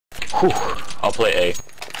Whew. I'll play A.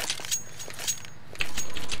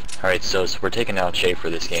 Alright, so we're taking out Shay for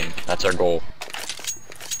this game. That's our goal.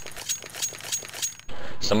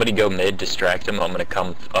 Somebody go mid, distract him. I'm gonna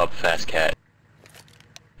come up fast cat.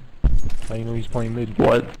 How you know he's playing mid?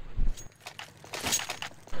 What?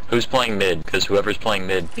 Who's playing mid? Because whoever's playing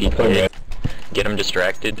mid, peek mid. Get him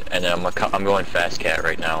distracted, and then I'm going fast cat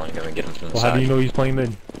right now, and I'm gonna get him from the Well, side. how do you know he's playing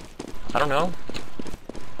mid? I don't know.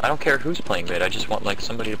 I don't care who's playing mid. I just want like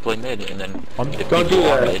somebody to play mid, and then if Don't people do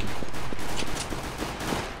are that. mid.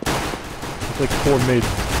 It's like 4 mid.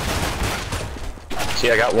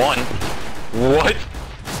 See, I got one. What?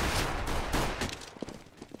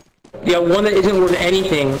 Yeah, one that isn't worth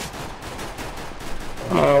anything.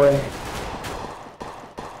 Oh, wait.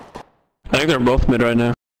 I think they're both mid right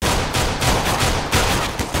now.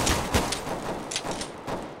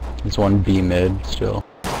 There's one B mid still.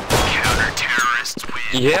 Counter-terrorists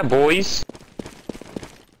win. Yeah, boys.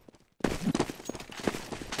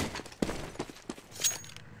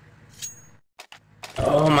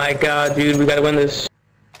 Oh my god, dude, we gotta win this.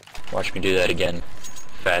 Watch me do that again.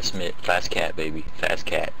 Fast mid, fast cat, baby, fast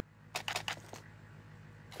cat.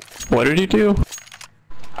 What did you do?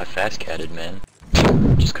 I fast catted, man.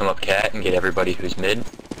 Just come up cat and get everybody who's mid.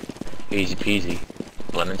 Easy peasy,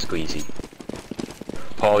 lemon squeezy.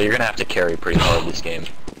 Paul, you're gonna have to carry pretty hard this game.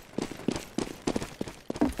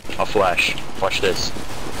 I'll flash. Watch this.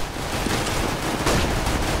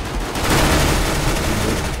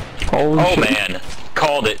 Holy Oh shit. man,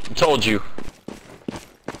 called it. Told you.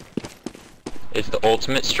 It's the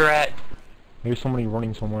ultimate strat. There's somebody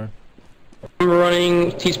running somewhere. I'm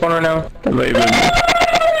running T-spawn right now.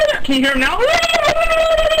 Can you hear him now?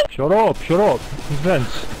 Shut up, shut up. He's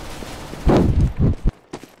vents.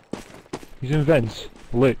 He's in vents.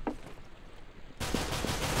 Lit.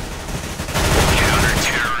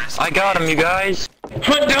 Counter-terrorists I got him, you guys.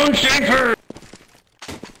 Hunt down Schaefer!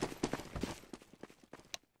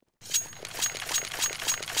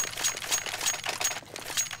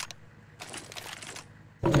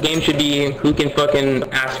 The game should be who can fucking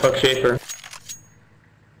ass fuck Schaefer.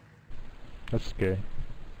 That's scary.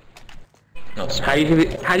 No, it's How do you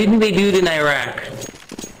think they do it in Iraq?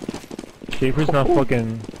 Schaefer's not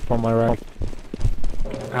fucking from Iraq.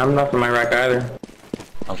 I'm not from Iraq either.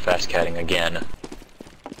 I'm fast catting again.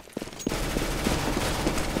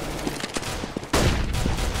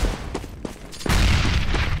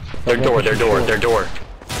 Their door, their door, their door.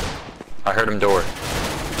 I heard him door.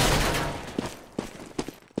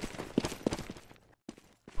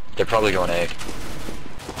 They're probably going A.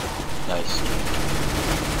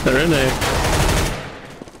 Nice. They're in there.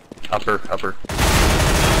 Upper, upper.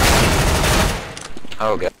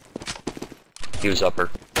 Oh god. He was upper.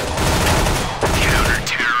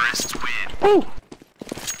 Counter-terrorists win. Woo!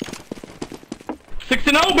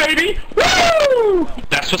 6-0, baby! Woo!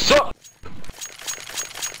 That's what's up!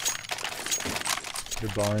 They're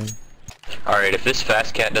buying. Alright, if this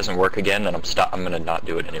fast cat doesn't work again, then I'm gonna not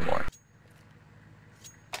do it anymore.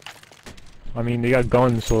 I mean, they got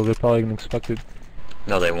guns, so they're probably gonna expect it.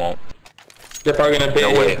 No, they won't. They're probably gonna be No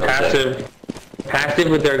way, Jose. passive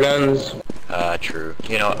with their guns. True.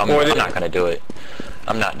 You know, I'm Or they- not gonna do it.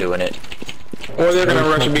 I'm not doing it. Or they're gonna They're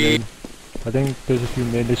rush smoking B. mid. I think there's a few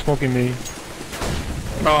mid. They're smoking me.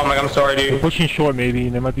 Oh my god, I'm sorry, They're dude. pushing short maybe,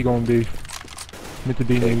 and they might be going B. Mid to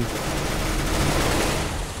B maybe.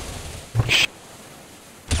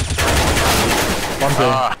 Bombs A.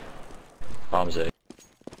 Ah! Bombs A.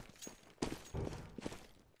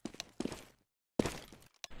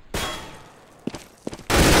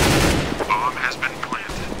 Bomb has been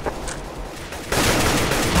planted.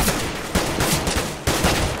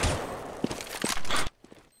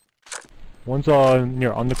 One's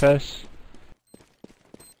near underpass.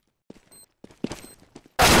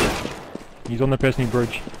 He's underpass near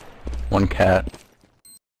bridge. One cat.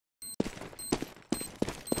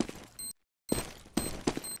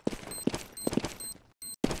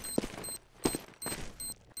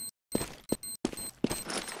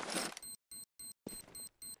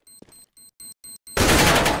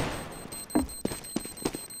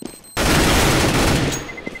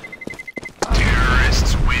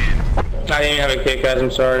 Terrorists win. I didn't even have a kick, guys,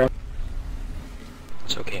 I'm sorry.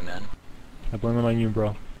 It's okay, man. I blame it on you,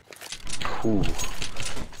 bro. Whew.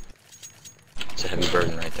 It's a heavy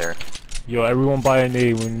burden right there. Yo, everyone buy an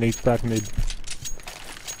A when Nate's back mid.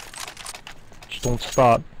 Just don't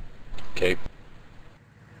stop. Okay.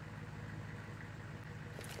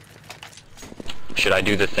 Should I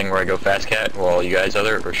do the thing where I go fast cat while you guys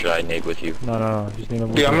other, or should I nade with you? No, just name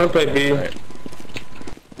him. Dude, I'm gonna play B. Alright.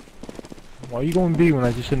 Why are you going B when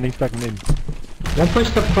I just said Nate's back mid? One push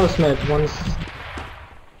the post mid, one's...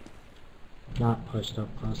 Not pushed up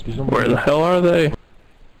close. Where the hell are they?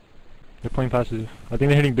 They're playing passive. I think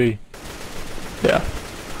they're hitting B. Yeah.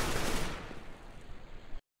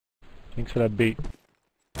 Thanks for that bait.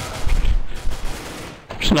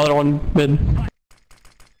 There's another one mid.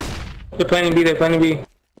 They're planning B, they're planning B. Bomb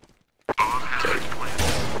has been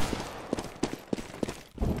planted.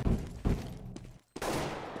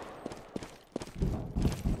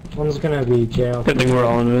 One's gonna be jail. Good thing we're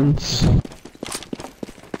all in wins.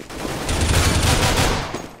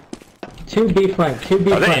 2 B flank, 2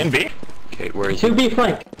 B Are they flank. in B? Okay, where is 2 he? B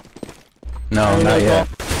flank. No, not yet.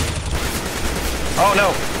 Oh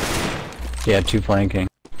no! Yeah, 2 flanking.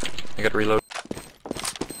 I gotta reload.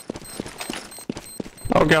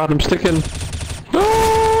 Oh god, I'm sticking.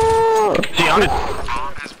 No! Is he on it?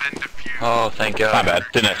 Bomb has been defused. Oh, thank God. My bad.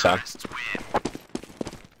 Didn't have time. Terrorists win.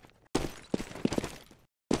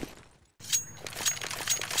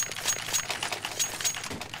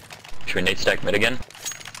 Should we nade stack mid again?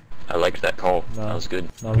 I liked that call. No. That was good.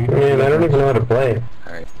 No, we Man, I don't even know how to play.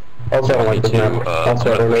 Alright. Also, I don't like this map.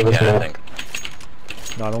 Also, I don't know this I map.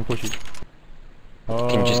 think. No, don't push it.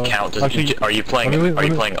 Can you just count? Does, actually, are you playing? let me- Are you let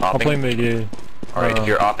me- playing I'll opping? play mid, yeah. Alright, if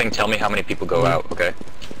you're opping, tell me how many people go out, okay?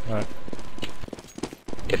 Alright.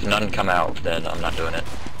 If none come out, then I'm not doing it.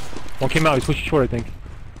 One came out, he's pushing short, I think.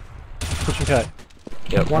 Pushing cat.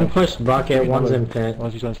 Yep. One pushed bucket, one's in pit.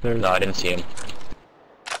 Unless he's downstairs. No, I didn't see him.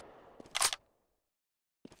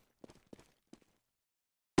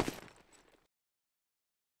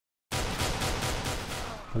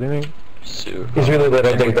 I think So, He's really lit,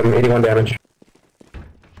 I think, them 81 damage.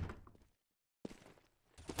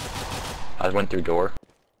 I went through door.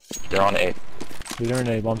 They're on A. they're in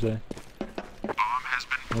A, bombs A. Bomb has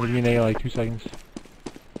been I'm gonna be in A like 2 seconds.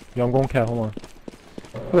 Yo, I'm going cat, hold on.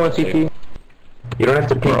 One CT. You don't have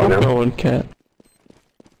to peek, We're you all know? going cat.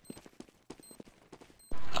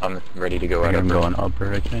 I'm ready to go I out think I'm upper. going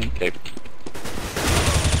upper, I think. Okay.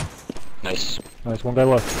 Nice. Nice, one guy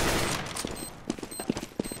left.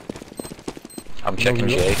 I'm checking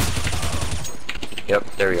No, J. Yep,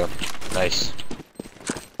 there we go. Nice.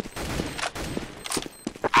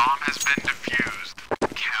 Bomb has been defused.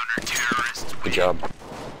 Counter-terrorists win. Good job.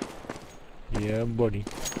 Yeah, buddy.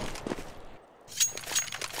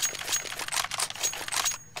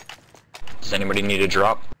 Does anybody need a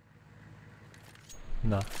drop?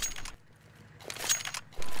 Nah.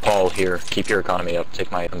 Paul, here. Keep your economy up.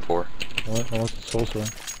 Take my M4. Unless it's Tulsa.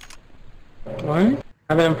 What?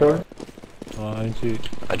 I have an M4. I didn't see it.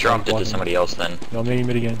 I dropped it to Blocking. somebody else then. No, I'm making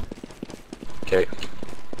mid again. Okay.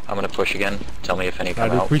 I'm gonna push again. Tell me if any come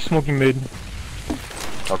Alright, they're out. pre-smoking mid.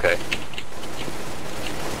 Okay.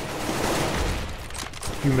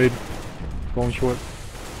 Few mid. Going short.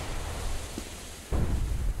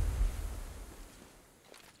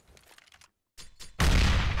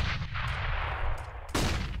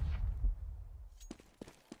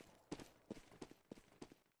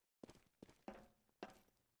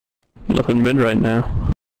 Looking mid right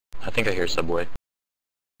now. I think I hear subway.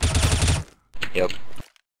 Yep.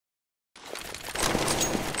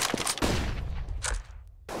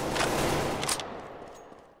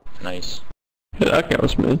 Nice. Yeah, that guy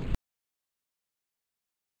was mid.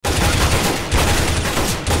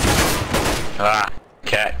 Ah!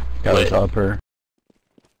 Cat. Got Lit. his upper.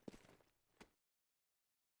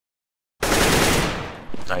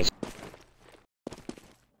 Nice.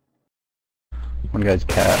 One guy's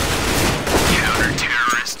cat.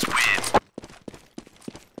 Counter-terrorists win.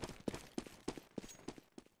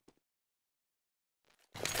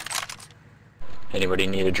 Anybody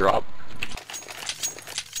need a drop?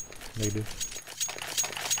 Negative.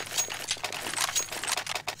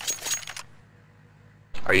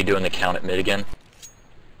 Are you doing the count at mid again?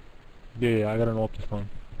 Yeah, I gotta know up this time.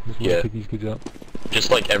 Just want Yeah. to take these kids out.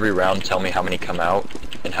 Just like every round, tell me how many come out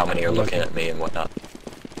and how many are looking at me and whatnot.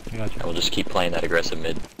 I got And you. we'll just keep playing that aggressive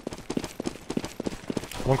mid.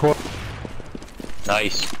 One core.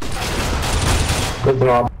 Nice. Good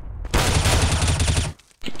drop.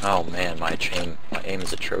 Oh man, my aim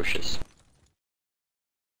is atrocious.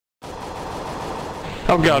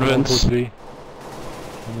 Oh god, One Vince. close B.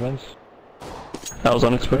 One Vince. That was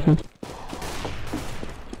unexpected.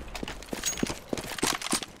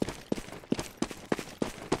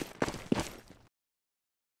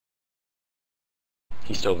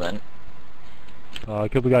 He's still vent? I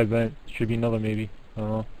killed the guy vent. Should be another maybe. I don't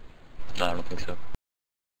know. No, I don't think so.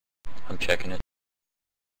 I'm checking it.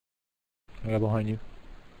 I got behind you.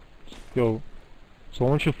 Yo. So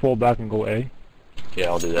why don't you fall back and go A? Yeah,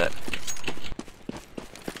 I'll do that.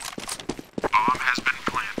 Bomb has been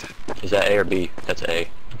planted. Is that A or B? That's A.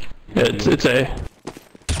 Yeah, it's A.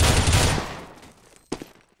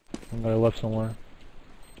 One guy left somewhere.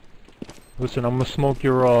 Listen, I'm gonna smoke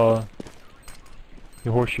your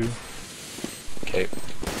horseshoe. Okay,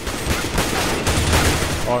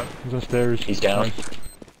 Alright, he's on stairs. he's down. Nice.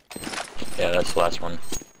 Yeah, that's the last one.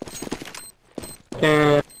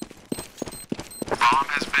 And Bomb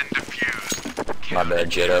has been defused. My bad,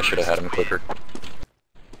 Jetta. I should have had him quicker.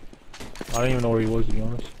 I don't even know where he was, to be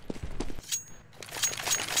honest.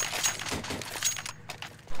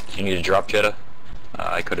 Do you need to drop, Jetta?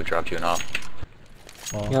 I could have dropped you an off.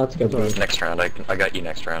 yeah, let's go, bro. Next round, I got you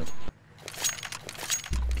next round.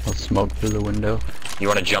 I'll smoke through the window. You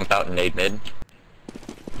want to jump out and nade mid?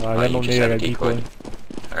 I Oh, got you no just nade, I have got a decoy. decoy.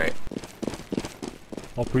 Alright,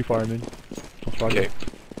 I'll pre-fire mid. I'll try okay. it.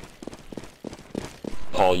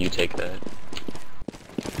 Paul, you take that.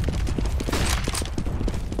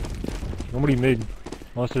 Nobody mid,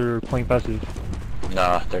 unless they're playing passive.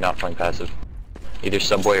 Nah, they're not playing passive. Either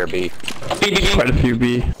Subway or B. Quite a few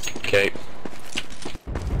B. Okay.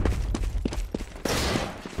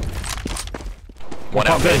 One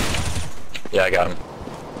out mid. Yeah, I got him.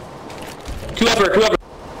 Two upper.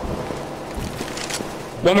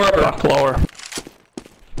 One more upper. Rock lower.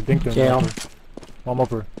 I think they're Jail. upper. I'm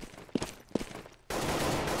upper.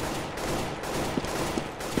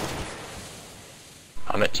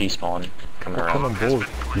 I'm at T-spawn, coming I'm on around. board.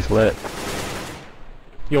 He's lit.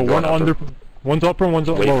 Yo, Going one upper. under, one's upper, one's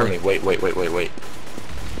Wait lower. for me, wait.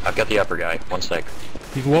 I've got the upper guy, 1 sec.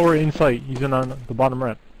 He's lower in sight. He's in on the bottom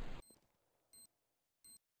ramp.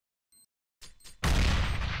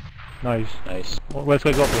 Nice. Nice. Well, let's go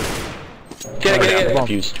up there. Get it. Bomb.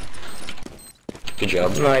 Defused. Good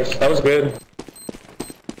job. Nice, that was good.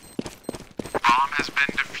 Bomb has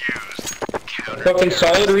been defused. Counter. Fucking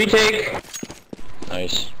solid retake.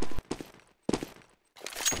 Nice.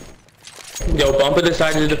 Yo, Bumper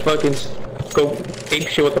decided to fucking go ape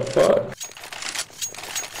shit, what the fuck?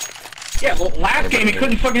 Yeah, well, last game he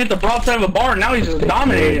couldn't fucking hit the broadside of a bar, now he's just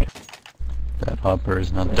dominating. That hopper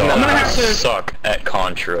is not Dog, there. I'm gonna have to- suck at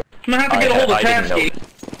Contra. I'm gonna have to get a hold of I didn't know.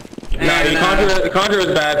 Tasky. Nah, Contra was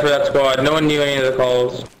bad for that squad. No one knew any of the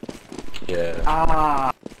calls.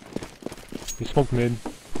 Yeah. He smoked mid.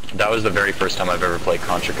 That was the very first time I've ever played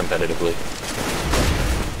Contra competitively.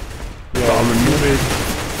 Yeah, I'm in mid.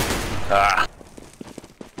 Ah.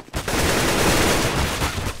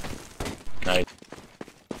 Nice.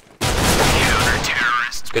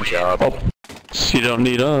 Counter-terrorists Good win. job. Oh, so you don't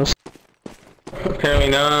need us. Apparently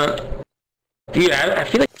not. Dude, I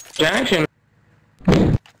feel like Jackson.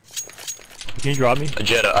 Can you drop me?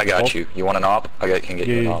 Jetta, I got Oh. you. You want an op? Can get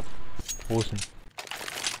you an Yeah. op. Awesome.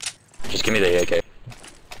 Just give me the AK.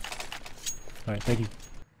 Alright, thank you.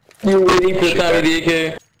 You waiting for the Shoot time that. of the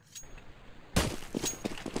AK.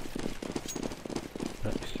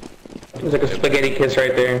 Nice. There's like a spaghetti kiss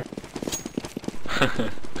right there.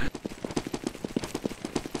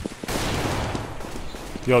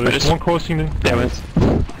 Yo, there's one crossing in. Damn it. Two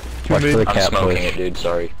Watch for mid. the I'm cat smoking push. it, dude.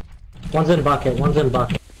 Sorry. One's in bucket, They're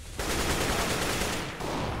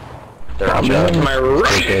on Oh, Jetta. To my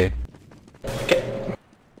right. Okay. Okay.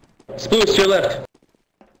 Spooks to your left.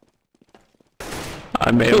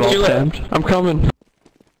 I may have Look, all you left. stabbed. I'm coming.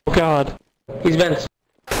 Oh god. He's vents.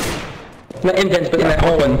 Not in vents, but in that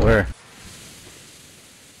hallway. Where?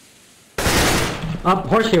 Up,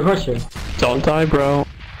 horseshoe. Don't die, bro.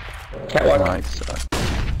 Catwalk. Nice.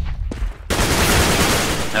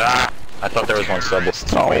 Ah! I thought there was one sub.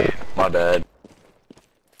 Oh. My bad.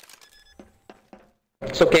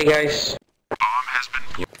 It's okay, guys. Bomb has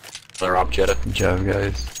been They're op, Jetta. Good job,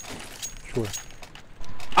 guys. Sure.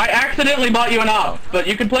 I accidentally bought you an op, but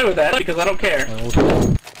you can play with that because I don't care. Alright,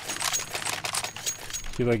 awesome.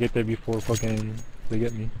 See if I get there before fucking they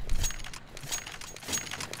get me.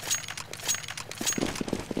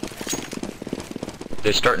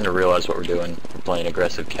 They're starting to realize what we're doing. We're playing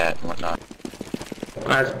aggressive cat and whatnot.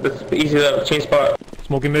 That's easy to change spot.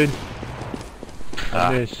 Smoking mid. Ah.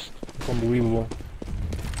 I missed. It's unbelievable.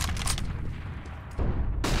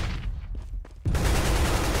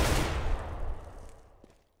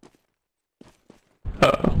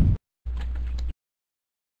 Uh-oh.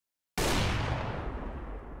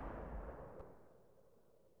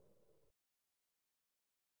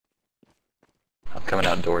 I'm coming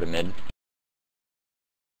out door to mid.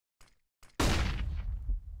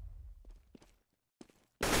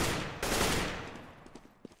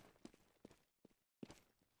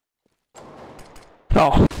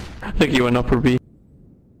 Oh, I think you went upper B.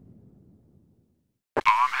 bomb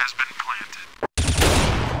has been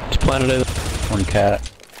planted. Just planted it. One cat.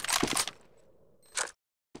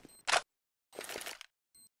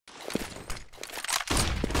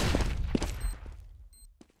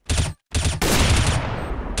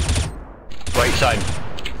 Right side.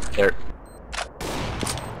 There.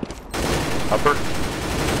 Upper.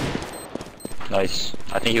 Nice.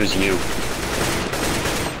 I think it was you.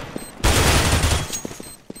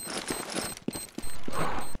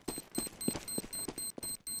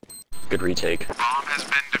 Good retake. Bomb has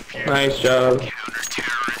been defused. Nice job.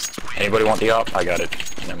 Counter-terrorists win. Anybody want the op? I got it.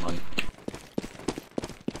 Never mind.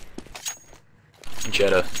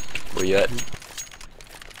 Jetta, where you at?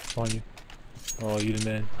 On you. Oh, you the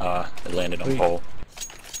man. It landed on Wait. pole.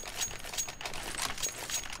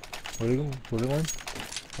 Where they go? Where they land?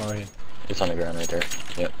 Oh, right here. It's on the ground right there.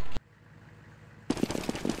 Yep.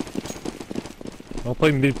 Don't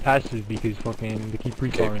play mid passive because fucking they keep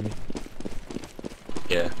pre-firing me.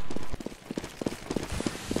 Yeah.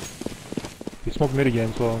 They smoke mid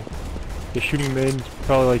again, so they're shooting mid. It's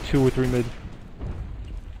probably like 2 or 3 mid.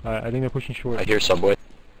 I think they're pushing short. I hear subway.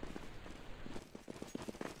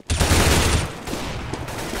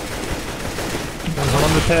 One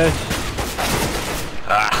on the pass.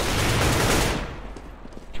 Ah!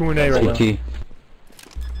 2 and A right now. CT.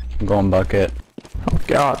 I'm going bucket. Oh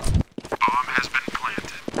god. Bomb has been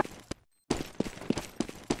planted.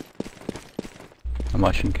 I'm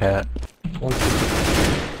watching cat.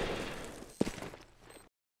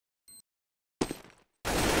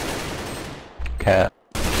 Cat.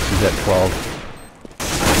 He's at 12.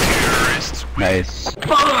 Terrorists win. Nice.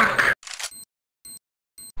 Fuck!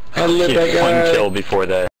 I lit He that had one guy. kill before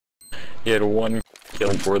that. He had 1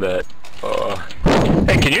 kill before that.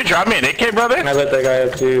 Hey, can you drop me an AK, brother? I lit that guy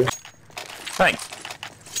up too. Thanks.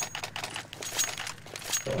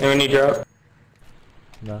 Anyone need drop?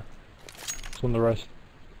 Nah. It's on the rest.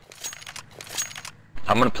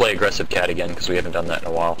 I'm gonna play aggressive cat again because we haven't done that in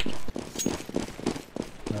a while.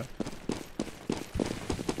 Alright.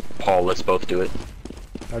 Paul, let's both do it.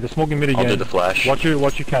 They're smoking mid again. I'll do the flash. Watch your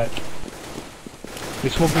cat.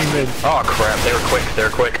 They're smoking mid. Oh crap, they were quick, they were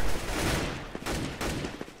quick.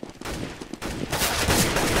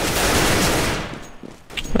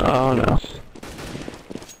 Oh no.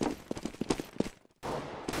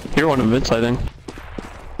 You're one of Vince, I think.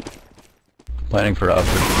 Planning for upper.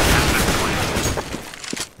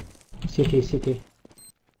 CT.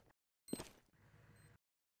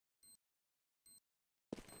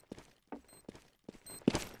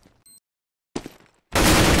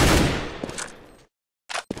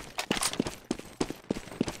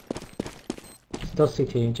 Still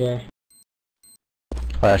CT, Jay.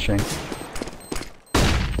 Flashing.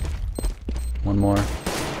 One more.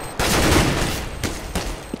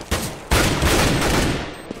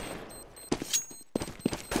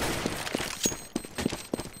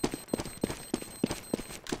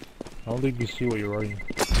 I don't think you see what you're writing.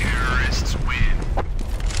 Terrorists win.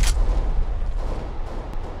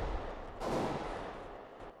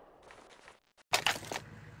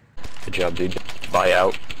 Good job, dude. Buy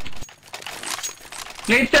out.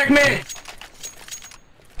 Nate stack mid!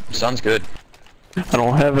 Sounds good. I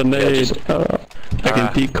don't have a nade. just- I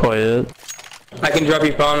can decoy it. I can drop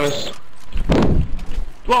you promise.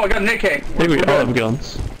 Whoa, I got an AK. Maybe we all have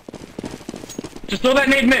guns. Just throw that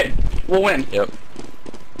nade mid. We'll win. Yep.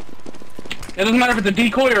 It doesn't matter if it's a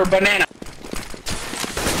decoy or a banana.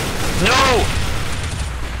 No!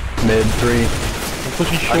 Mid 3. I'm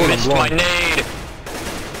pushing short. I I'm missed my blind. nade!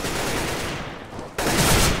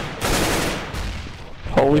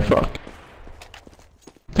 Holy fuck.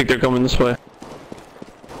 I think they're coming this way.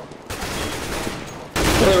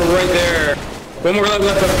 They're right there. One more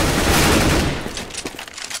left.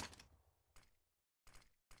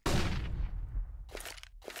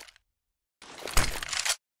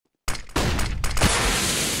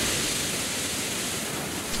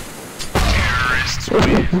 Terrorists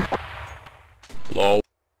win. Lol.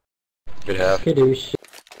 Good half. Skadoosh.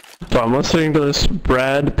 So I'm listening to this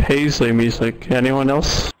Brad Paisley music. Anyone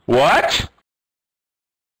else? What?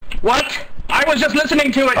 What? I was just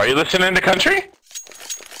listening to it. Are you listening to country?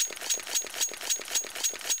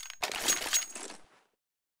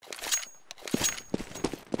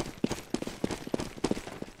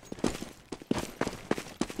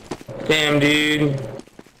 Damn, dude.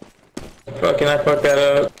 Fucking, I fucked that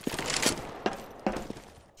up.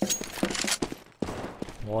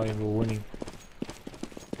 Why we're winning?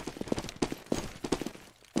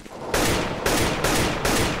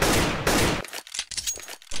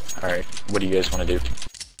 Alright, what do you guys want to do?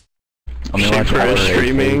 I'm gonna Shake watch for upper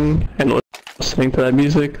streaming and listening to that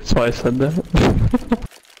music. That's why I said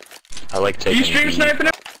that. I like Are taking you stream the- sniping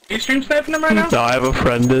him? Are you stream sniping him right now? No, I have a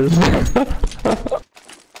friend is.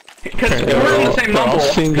 Because we're in the same We're all mumble.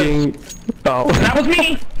 singing. Oh. That was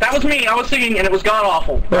me. That was me. I was singing and it was god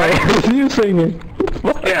awful. Right? You singing?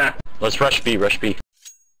 Yeah. Let's rush B, rush B.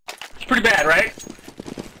 pretty bad, right?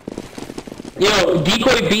 Yo,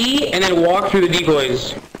 decoy B and then walk through the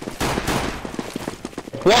decoys.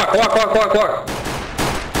 Walk.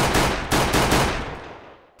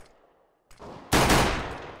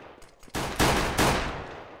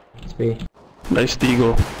 It's B. Nice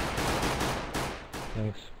deagle.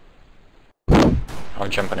 Thanks. I'm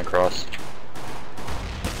jumping across.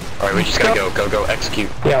 Alright, we just gotta go, execute.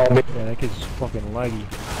 Yeah, I'll be. Yeah, that kid's fucking laggy.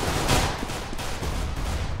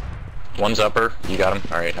 One's upper, you got him?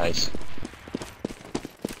 Alright, nice.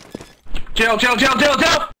 Jail! Bomb has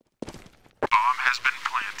been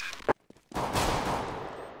planted.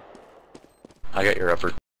 I got your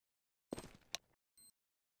upper.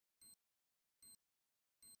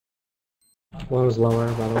 One was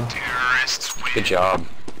lower, by the way. Terrorists win. Good job.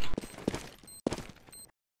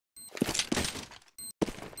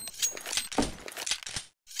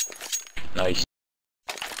 Nice.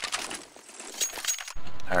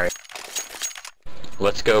 Alright.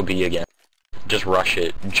 Let's go B again. Just rush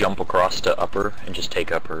it, jump across to upper, and just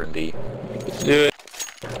take upper and B. Let's do it.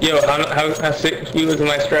 Yo, how sick you was in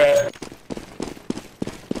my strat.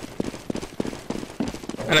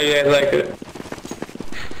 I know you guys like it.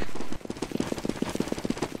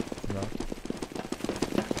 No.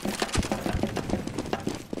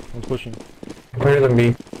 One's pushing. Clear than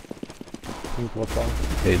B. He's left side.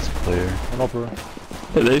 It's clear. One upper.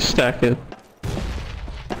 Yeah, they stack it.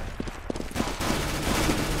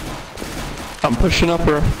 I'm pushing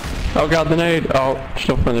upper. Oh god, the nade. Oh,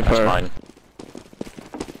 still friendly That's fire. mine.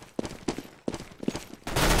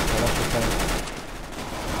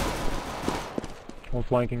 One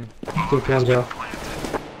flanking. Two cams out.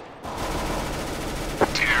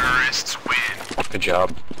 Terrorists win. Good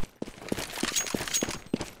job.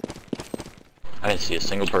 I didn't see a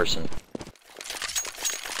single person.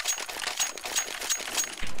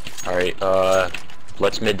 Alright,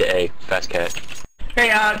 let's mid to A. Fast cat. Hey,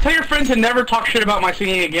 tell your friends to never talk shit about my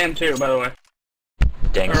singing again, too, by the way.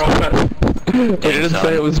 Dang. Or all better. I didn't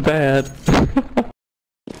say it was bad.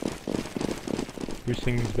 Your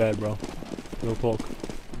singing's bad, bro. Real talk.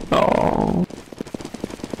 Oh,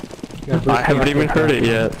 I haven't even heard it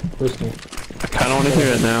yet. Boosting. I kinda wanna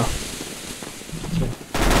hear it now.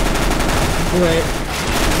 Alright.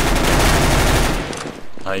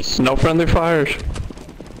 Nice. No friendly fires.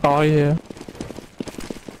 Oh yeah.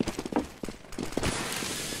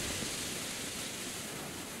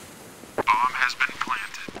 Bomb has been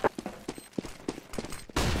planted.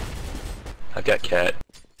 I've got cat.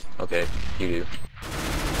 Okay, you do.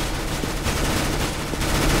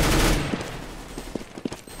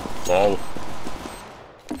 Lol.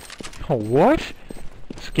 Oh, what?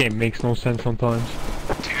 This game makes no sense sometimes.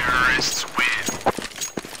 Terrorists win.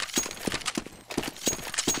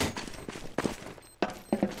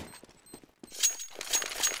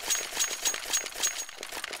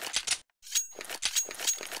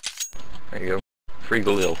 There you go. Free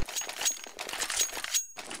Galil.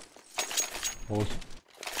 What was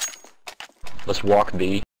Let's walk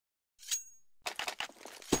B.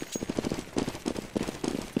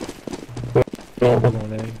 going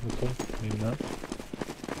A? Looks like. Maybe not.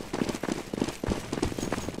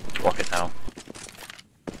 Walk it now.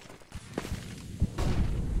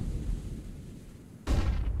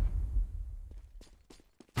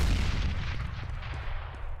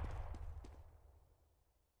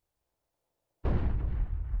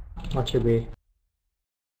 Watch your B.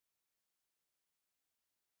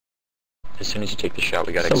 As soon as you take the shot,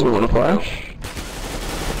 we gotta So we explode. wanna flash?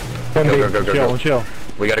 Go. One shell.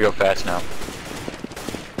 We gotta go fast now.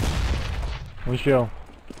 One shell.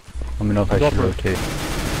 Let me know if I should Upper. rotate.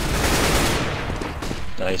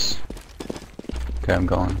 Nice. Okay, I'm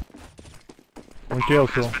going. One shell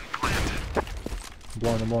Has still. been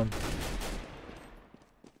planted. I'm on.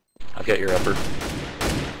 I've got your upper.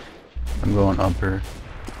 I'm going upper.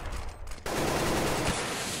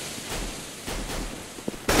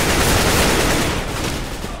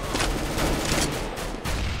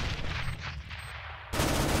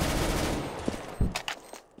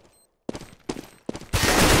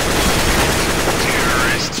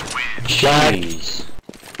 Terrorists win. Jeez.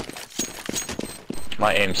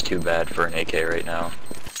 My aim's too bad for an AK right now.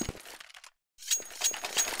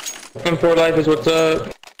 M4 life is what's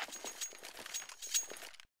up.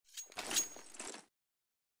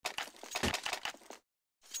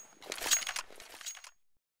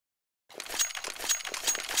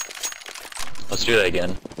 Let's do that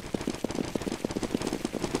again.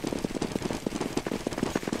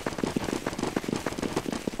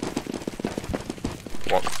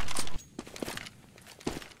 Walk.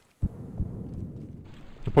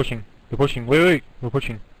 They're pushing. They're pushing. Wait. We're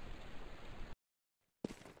pushing.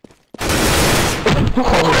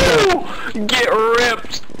 Get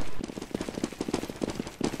ripped!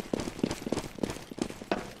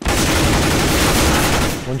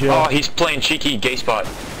 One jail. Oh, he's playing cheeky gay spot.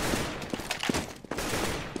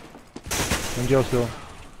 One jail still.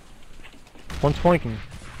 One's flanking.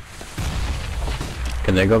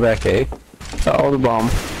 Can they go back A? Oh, the bomb.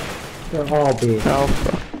 They're all B. Oh,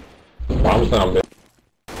 fuck. Bomb's not big.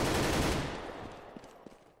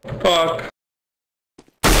 Fuck.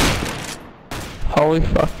 Holy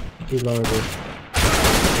fuck. He's lower B.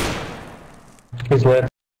 He's lit.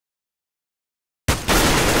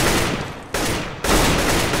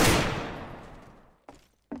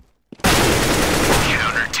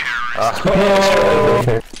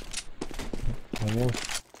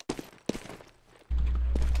 Almost.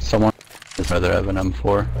 Someone would rather have an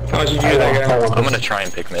M4. How'd you do that guy? I'm gonna try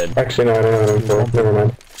and pick mid. Actually, no, I don't have an info. Never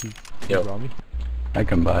mind. Yo. Robbie? I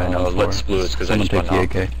can buy an M4. Let's blues because I Someone just take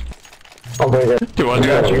went the out. AK. I'll take it. I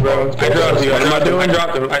got you, bro. I dropped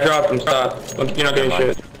you. I dropped him. Stop. You're not doing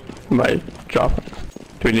shit. Might drop it.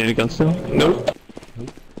 Do we need a gun still? Nope. You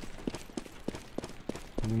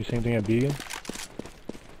do the same thing at B again?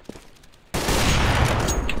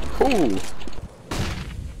 Ooh.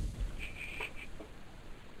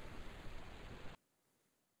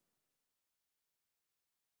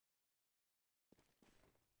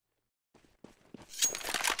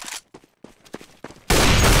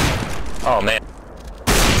 Oh man.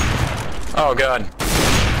 Oh god.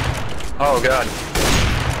 Oh god.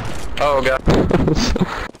 Oh god.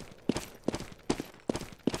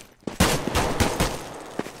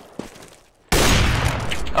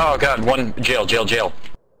 Oh god, one jail.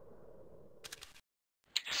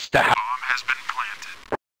 Stop. Bomb has been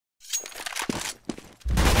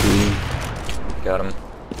planted. Got him.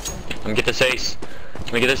 Let me get this ace.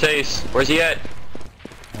 Let me get this ace. Where's he at?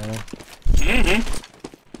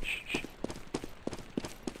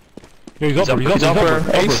 Yo, he's upper. He's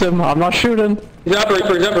upper. Ace him. I'm not shooting. He's upper.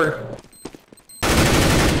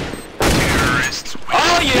 Terrorists win.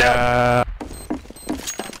 Oh yeah!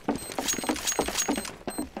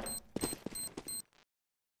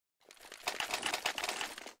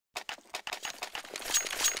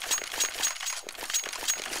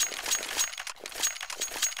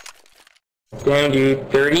 Damn, dude.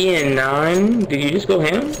 30 and 9. Did you just go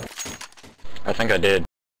ham? I think I did.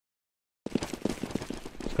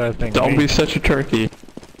 This guy's thinking. Don't be such a turkey.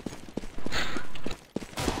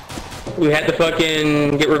 We had to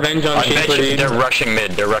fucking get revenge on I bet Shaper, you dude. they're rushing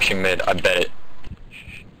mid. I bet it.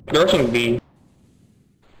 They're rushing B.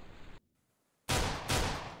 I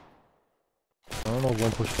don't know if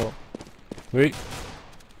one pushed up. Wait.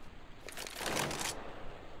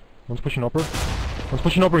 One's pushing upper. One's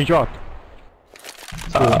pushing upper, he dropped.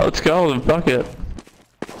 Let's go. Bucket.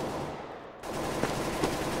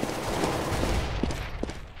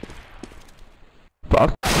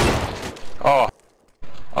 Fuck. Oh.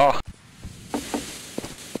 Oh.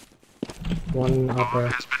 One upper.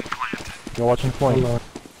 Has been planted. You're watching One flank. lower.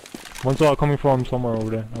 One's coming from somewhere over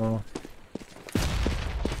there. I don't know.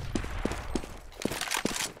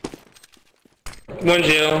 One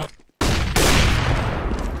jail.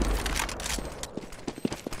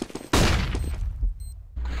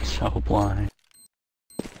 So blind.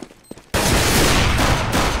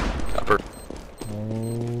 Upper.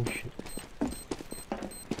 Oh shit.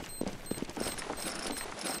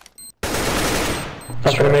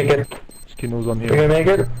 Not gonna make it. This kid knows I'm You gonna here. make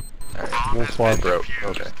it? We'll fly. Bro.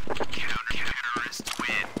 Okay. Terrorists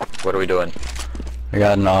win. What are we doing? I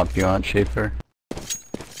got an op. You want Shaper?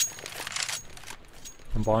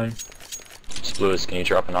 I'm buying. Blues, can you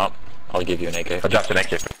drop an op? I'll give you an AK. I dropped an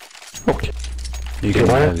AK. Okay. You can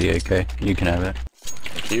want have the AK. You can have it.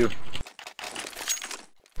 Thank you.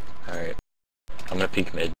 Alright. I'm gonna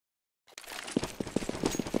peek mid.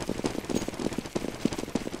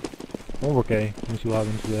 Oh, okay. Let me see what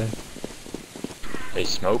happens today. They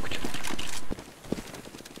smoked.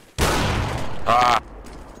 Ah!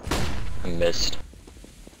 I missed.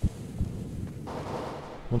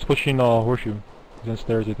 One's pushing horseshoe. He's on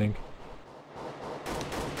stairs, I think.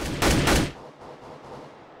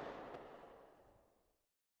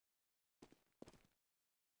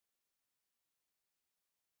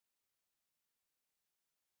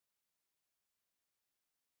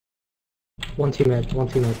 One teammate. One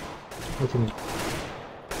teammate. One teammate.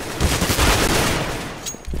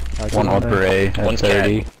 Alright, One come upper A at One's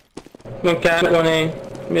 30. One cat, one A.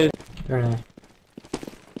 Mid. Very nice.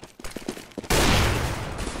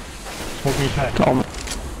 Smoking your pack. Tom.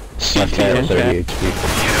 Left CT at and 30 cat. HP.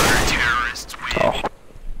 Terrorists win. Oh.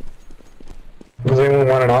 Does anyone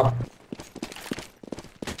want an op?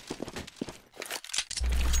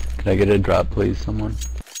 Can I get a drop, please, someone?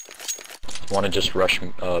 Want to just rush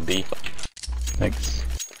B? Thanks.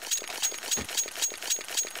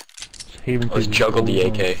 Haven Let's is juggle the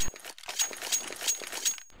always AK.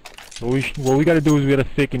 on. What we gotta do is we gotta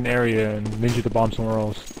fake an area and ninja the bomb somewhere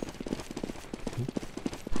else. That's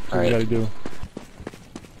what we gotta Alright. do.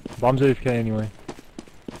 Bomb's AFK anyway.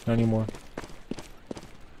 Not anymore.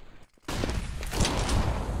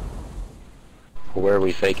 Where are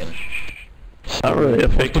we faking? It's not really a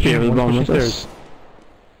fake Pushing- game, the one's bomb pushing with us. stairs.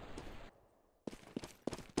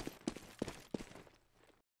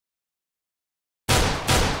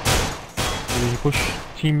 Did he push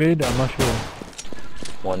team mid? I'm not sure.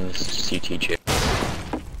 One's CTJ.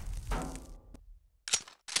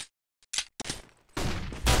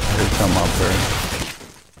 There's some up there.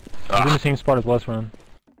 He's in the same spot as last round.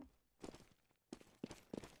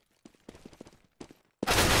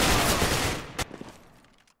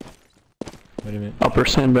 Wait a minute. Upper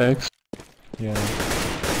sandbags. Yeah.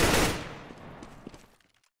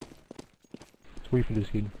 Let's wait for this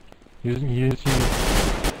kid. He doesn't see me.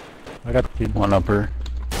 I got the kid. One upper.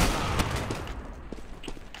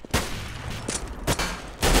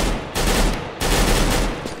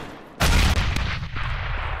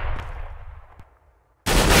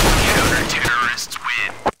 Counter-terrorists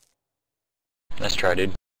win. Let's try,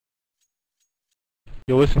 dude.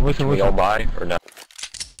 Yo, listen. Can we all buy or no?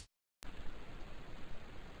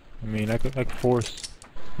 I mean, I could force.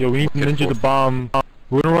 Yo, we need to Good ninja the force. bomb.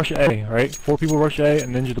 We're gonna rush A, right? 4 people rush A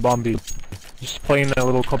and ninja the bomb B. Just play in that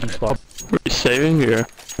little copy spot. We're saving here.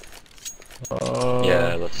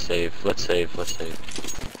 Yeah, let's save. Let's save.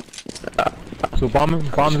 So bomb's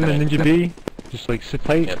gonna ninja B. Just like sit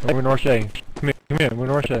tight. Yep. And we're gonna rush A. Come here. We're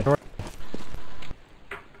gonna rush A.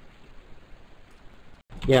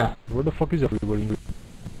 Yeah. Where the fuck is everybody?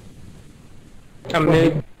 I'm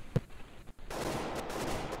mid.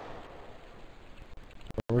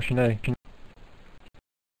 We're rushing A.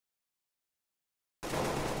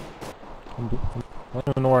 I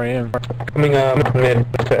don't know where I am. Coming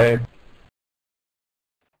mid to A.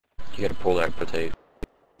 You gotta pull that potato.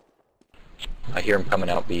 I hear him coming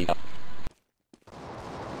out B.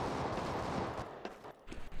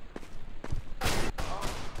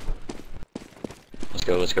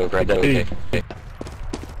 Let's go, grab that Hey. okay.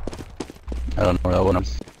 I don't know where that one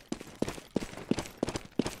is.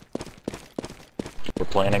 We're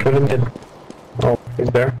planning. Coming mid. Oh, he's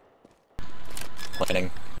there.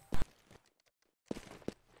 Planning.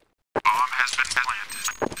 Bomb has been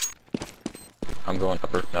planted. I'm going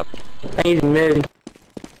upper, up. He's mid.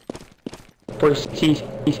 Where's he?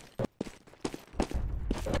 Yeah,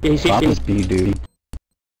 he's Bomb is 60. B, dude.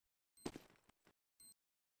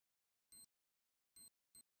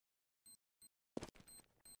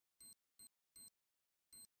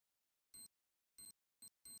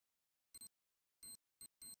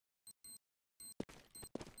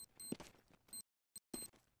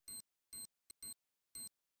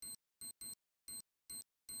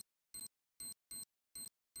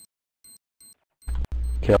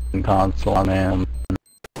 Killing console, man.